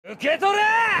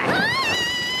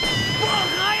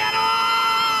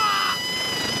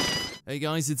Hey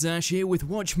guys, it's Ash here with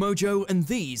Watch Mojo, and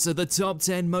these are the top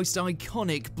 10 most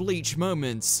iconic Bleach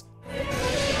moments.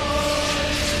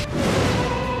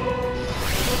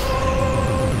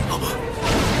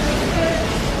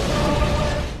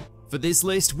 For this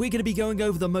list, we're going to be going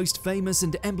over the most famous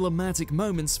and emblematic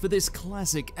moments for this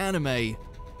classic anime.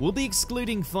 We'll be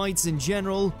excluding fights in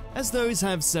general, as those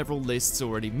have several lists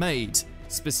already made.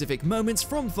 Specific moments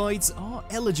from fights are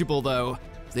eligible though.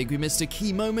 Think we missed a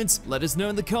key moment? Let us know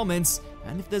in the comments.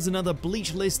 And if there's another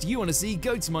Bleach list you want to see,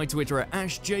 go to my Twitter at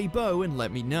AshJBo and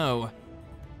let me know.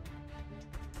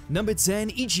 Number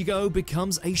 10, Ichigo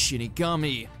becomes a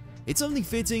Shinigami. It's only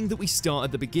fitting that we start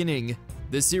at the beginning.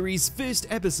 The series' first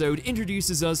episode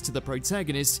introduces us to the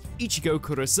protagonist, Ichigo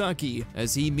Kurosaki,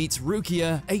 as he meets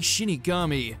Rukia, a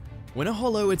Shinigami. When a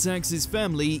hollow attacks his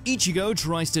family, Ichigo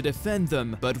tries to defend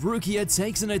them, but Rukia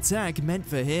takes an attack meant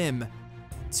for him.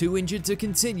 Too injured to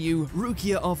continue,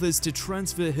 Rukia offers to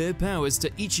transfer her powers to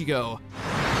Ichigo.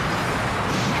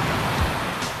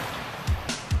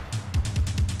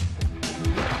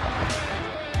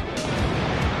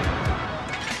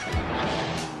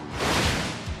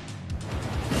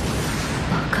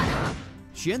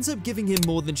 She ends up giving him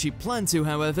more than she planned to,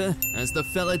 however, as the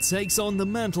fella takes on the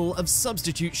mantle of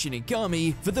substitute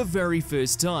Shinigami for the very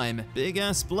first time, big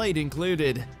ass blade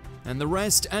included. And the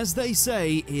rest, as they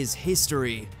say, is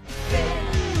history.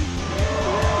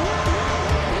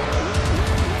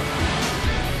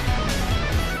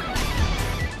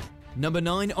 Number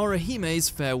 9, Orihime's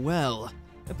farewell.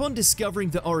 Upon discovering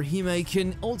that Orihime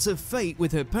can alter fate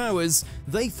with her powers,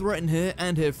 they threaten her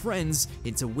and her friends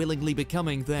into willingly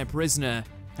becoming their prisoner.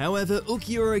 However,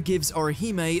 Ulquiorra gives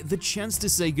Orihime the chance to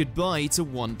say goodbye to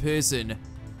one person.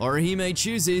 Orihime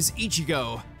chooses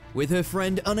Ichigo. With her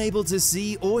friend unable to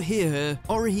see or hear her,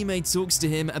 Orihime talks to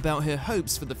him about her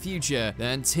hopes for the future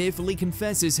and tearfully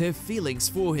confesses her feelings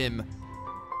for him.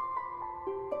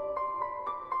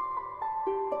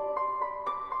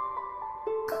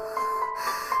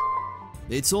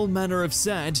 It's all manner of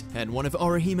sad, and one of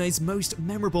Orihime's most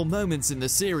memorable moments in the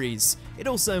series. It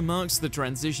also marks the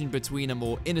transition between a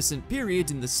more innocent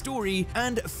period in the story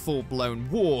and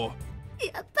full-blown war.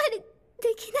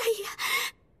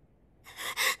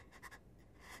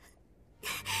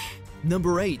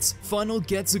 Number 8, Final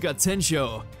Getsuga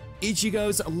Tensho.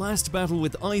 Ichigo's last battle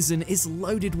with Aizen is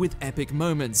loaded with epic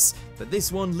moments, but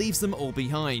this one leaves them all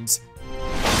behind.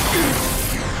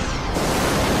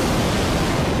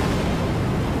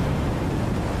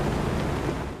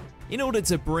 In order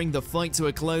to bring the fight to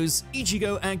a close,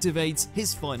 Ichigo activates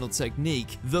his final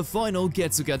technique, the Final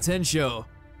Getsuga Tensho.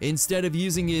 Instead of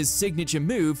using his signature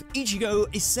move, Ichigo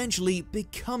essentially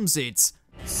becomes it.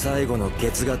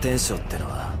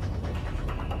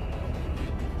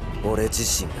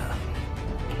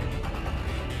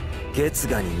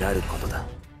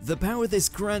 The power this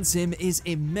grants him is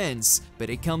immense, but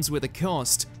it comes with a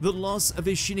cost, the loss of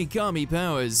his Shinigami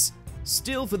powers.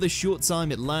 Still, for the short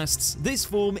time it lasts, this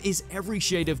form is every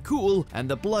shade of cool, and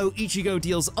the blow Ichigo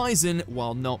deals Aizen,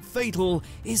 while not fatal,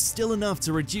 is still enough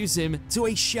to reduce him to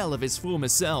a shell of his former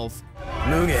self.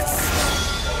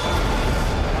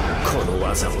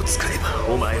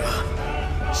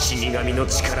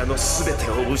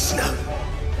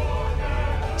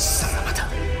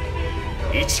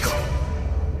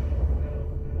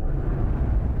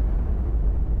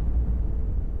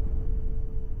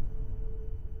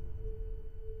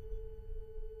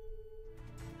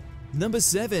 Number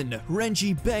 7,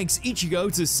 Renji begs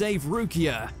Ichigo to save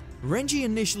Rukia. Renji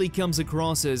initially comes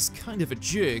across as kind of a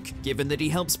jerk, given that he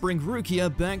helps bring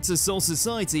Rukia back to Soul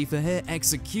Society for her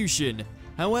execution.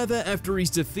 However, after he's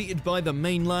defeated by the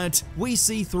main lad, we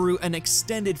see through an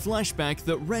extended flashback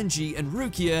that Renji and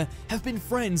Rukia have been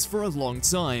friends for a long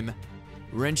time.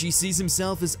 Renji sees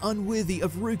himself as unworthy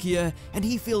of Rukia, and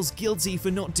he feels guilty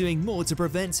for not doing more to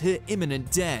prevent her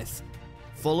imminent death.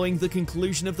 Following the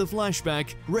conclusion of the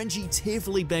flashback, Renji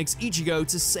tearfully begs Ichigo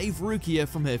to save Rukia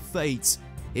from her fate.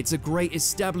 It's a great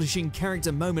establishing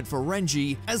character moment for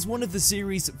Renji as one of the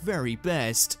series' very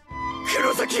best.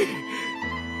 Kurosaki!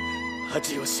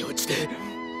 Hachi wo shouchite,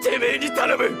 temei ni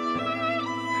tanamu!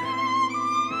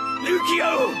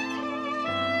 Rukia wo!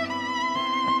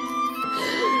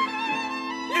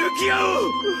 Rukia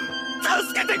wo!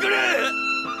 Tasukete kure!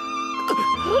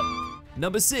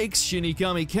 Number 6,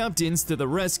 Shinigami captains to the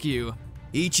rescue.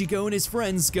 Ichigo and his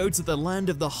friends go to the land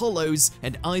of the Hollows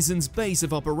and Aizen's base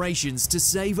of operations to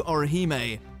save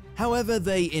Orihime. However,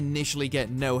 they initially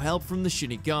get no help from the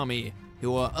Shinigami,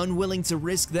 who are unwilling to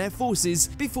risk their forces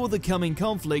before the coming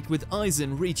conflict with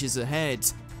Aizen reaches a head.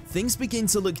 things begin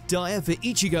to look dire for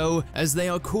Ichigo as they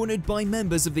are cornered by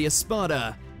members of the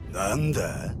Espada.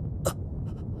 Nanda?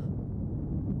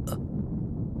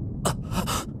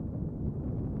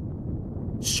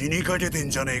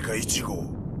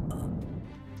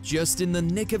 Just in the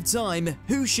nick of time,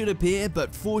 who should appear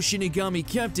but 4 Shinigami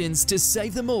captains to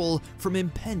save them all from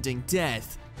impending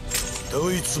death?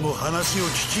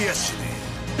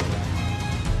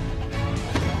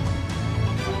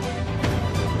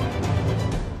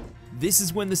 This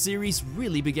is when the series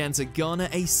really began to garner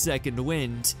a second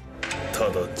wind.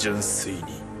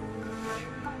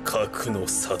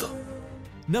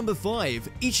 Number 5.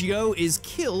 Ichigo is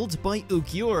killed by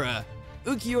Ulquiorra.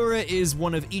 Ulquiorra is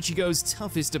one of Ichigo's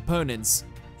toughest opponents.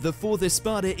 The 4th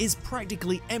Espada is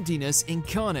practically emptiness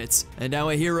incarnate, and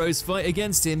our hero's fight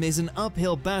against him is an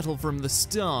uphill battle from the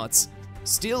start.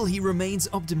 Still, he remains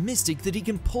optimistic that he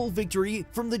can pull victory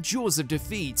from the jaws of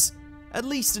defeat. At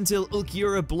least until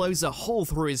Ulquiorra blows a hole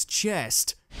through his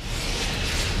chest.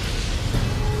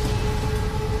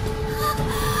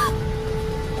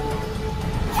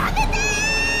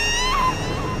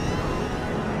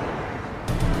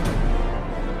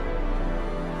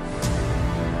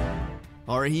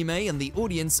 Orihime and the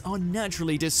audience are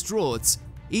naturally distraught.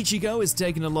 Ichigo has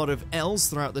taken a lot of L's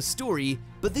throughout the story,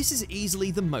 but this is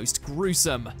easily the most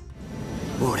gruesome.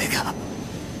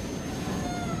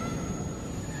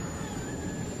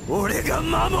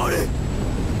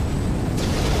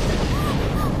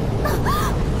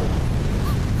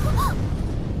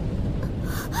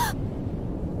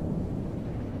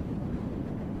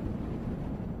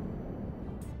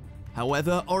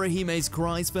 However, Orihime's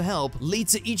cries for help lead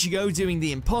to Ichigo doing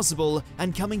the impossible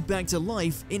and coming back to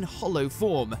life in hollow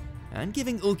form, and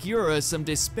giving Ulquiorra some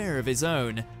despair of his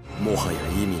own.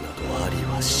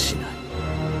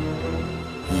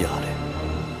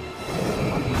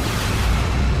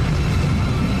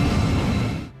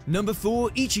 Number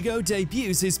 4. Ichigo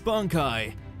debuts his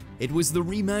Bankai. It was the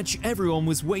rematch everyone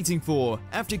was waiting for.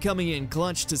 After coming in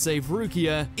clutch to save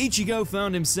Rukia, Ichigo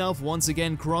found himself once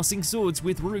again crossing swords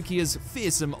with Rukia's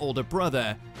fearsome older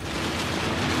brother.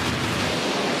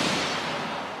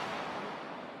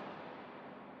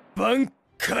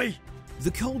 Bankai!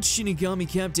 The cold Shinigami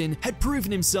captain had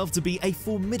proven himself to be a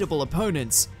formidable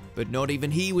opponent, but not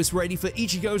even he was ready for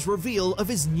Ichigo's reveal of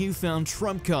his newfound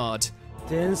trump card.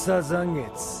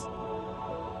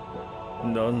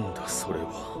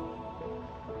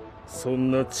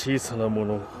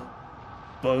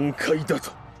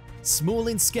 Small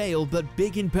in scale but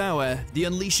big in power, the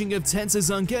unleashing of Tensa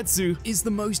Zangetsu is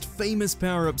the most famous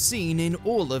power-up scene in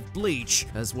all of Bleach,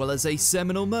 as well as a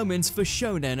seminal moment for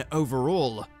shonen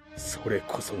overall.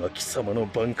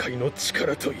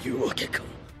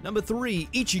 Number 3.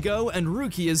 Ichigo and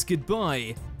Rukia's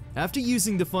goodbye. After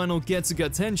using the final Getsuga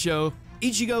Tensho,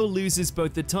 Ichigo loses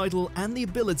both the title and the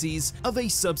abilities of a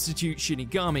substitute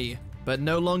Shinigami. But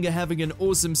no longer having an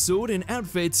awesome sword and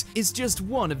outfit is just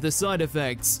one of the side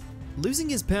effects. Losing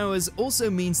his powers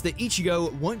also means that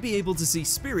Ichigo won't be able to see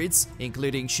spirits,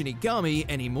 including Shinigami,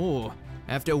 anymore.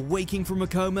 After waking from a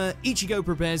coma, Ichigo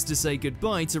prepares to say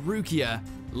goodbye to Rukia.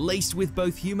 Laced with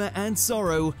both humor and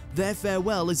sorrow, their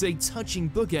farewell is a touching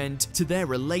bookend to their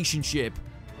relationship.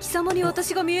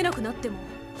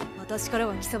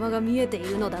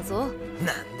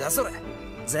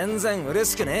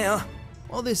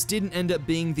 While this didn't end up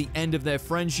being the end of their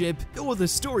friendship, or the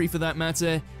story for that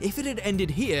matter, if it had ended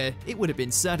here, it would have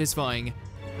been satisfying.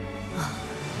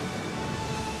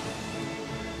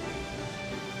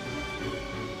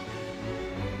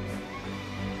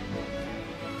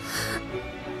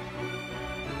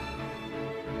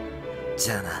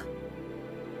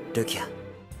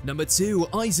 Number 2.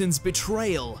 Aizen's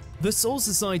betrayal. The Soul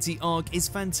Society arc is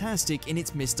fantastic in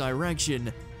its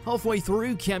misdirection. Halfway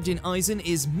through, Captain Aizen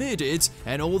is murdered,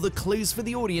 and all the clues for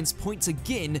the audience point to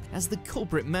Gin as the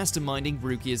culprit masterminding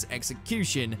Rukia's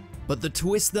execution. But the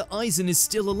twist that Aizen is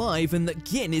still alive and that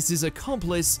Gin is his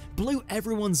accomplice blew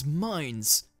everyone's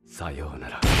minds.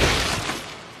 Sayonara.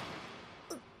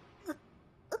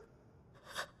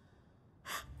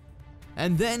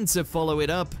 And then, to follow it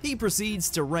up, he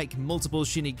proceeds to wreck multiple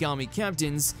Shinigami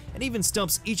captains and even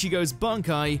stops Ichigo's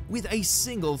Bankai with a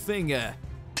single finger.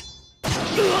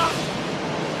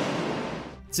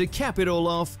 To cap it all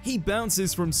off, he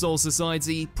bounces from Soul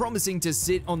Society, promising to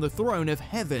sit on the throne of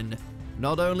heaven.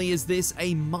 Not only is this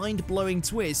a mind-blowing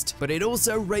twist, but it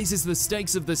also raises the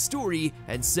stakes of the story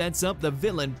and sets up the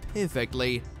villain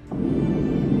perfectly.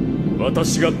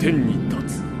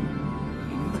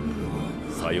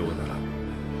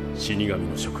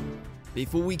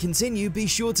 Before we continue, be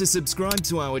sure to subscribe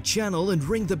to our channel and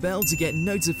ring the bell to get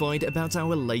notified about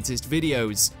our latest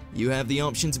videos. You have the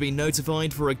option to be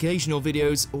notified for occasional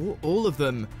videos or all of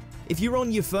them. If you're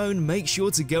on your phone, make sure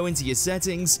to go into your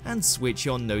settings and switch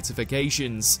on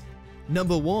notifications.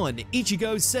 Number 1.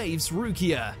 Ichigo Saves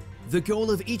Rukia. The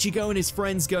goal of Ichigo and his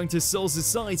friends going to Soul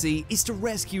Society is to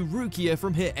rescue Rukia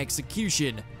from her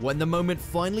execution. When the moment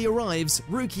finally arrives,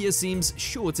 Rukia seems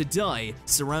sure to die,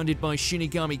 surrounded by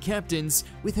Shinigami captains,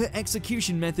 with her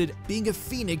execution method being a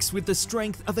phoenix with the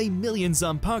strength of a million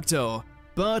Zanpakuto.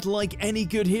 But like any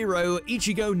good hero,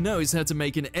 Ichigo knows how to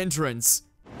make an entrance.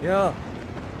 Yeah.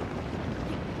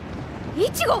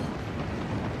 Ichigo!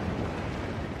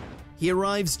 He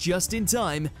arrives just in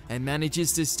time and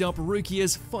manages to stop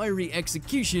Rukia's fiery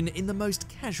execution in the most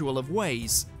casual of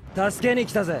ways. 助けに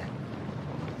来たぜ。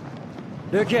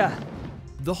Rukia.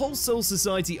 The whole Soul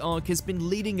Society arc has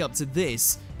been leading up to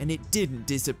this, and it didn't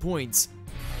disappoint.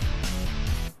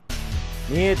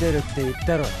 見えてるって言っ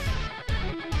たろ。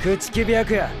口木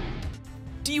白や。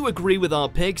 Do you agree with our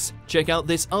picks? Check out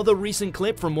this other recent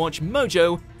clip from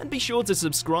WatchMojo and be sure to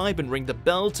subscribe and ring the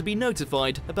bell to be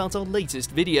notified about our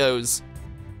latest videos.